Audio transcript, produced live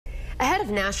Ahead of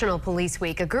National Police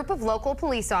Week, a group of local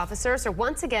police officers are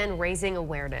once again raising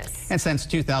awareness. And since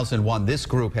 2001, this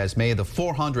group has made the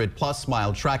 400-plus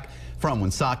mile trek from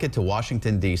Woonsocket to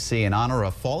Washington, D.C. in honor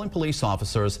of fallen police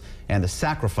officers and the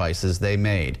sacrifices they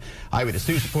made. Eyewitness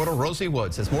News reporter Rosie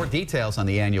Woods has more details on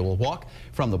the annual walk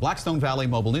from the Blackstone Valley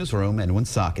Mobile Newsroom in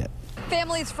Woonsocket.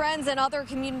 Families, friends, and other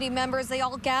community members, they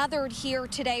all gathered here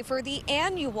today for the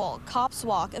annual Cops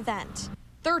Walk event.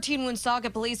 13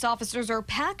 Woonsocket police officers are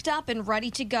packed up and ready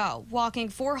to go, walking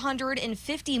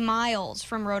 450 miles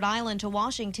from Rhode Island to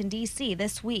Washington, D.C.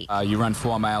 this week. You run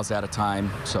 4 miles at a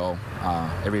time, so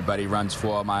everybody runs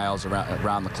 4 miles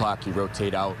around the clock. You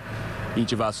rotate out.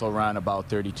 Each of us will run about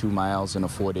 32 miles in a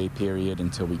 4-day period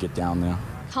until we get down there.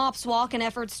 Cops Walk, an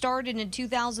effort started in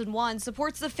 2001,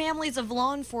 supports the families of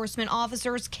law enforcement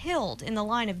officers killed in the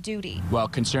line of duty. Well,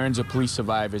 Concerns of Police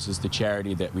Survivors is the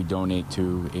charity that we donate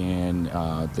to, and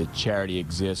the charity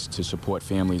exists to support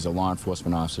families of law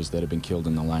enforcement officers that have been killed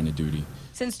in the line of duty.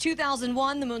 Since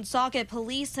 2001, the Woonsocket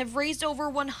police have raised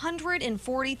over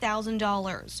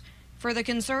 $140,000 for the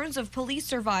concerns of police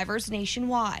survivors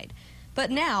nationwide. But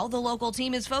now the local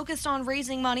team is focused on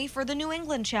raising money for the New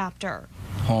England chapter.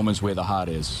 Home is where the heart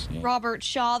is. Yeah. Robert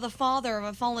Shaw, the father of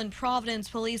a fallen Providence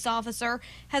police officer,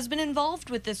 has been involved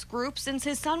with this group since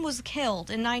his son was killed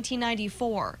in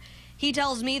 1994. He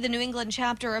tells me the New England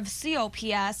chapter of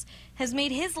COPS has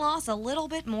made his loss a little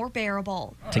bit more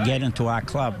bearable. To get into our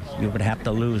club, you would have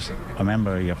to lose a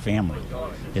member of your family.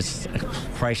 It's a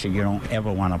price that you don't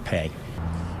ever want to pay.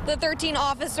 The 13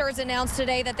 officers announced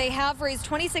today that they have raised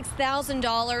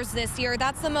 $26,000 this year.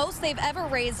 That's the most they've ever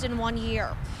raised in 1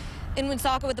 year. In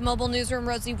Woonsocket with the Mobile Newsroom,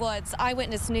 Rosie Woods,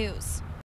 Eyewitness News.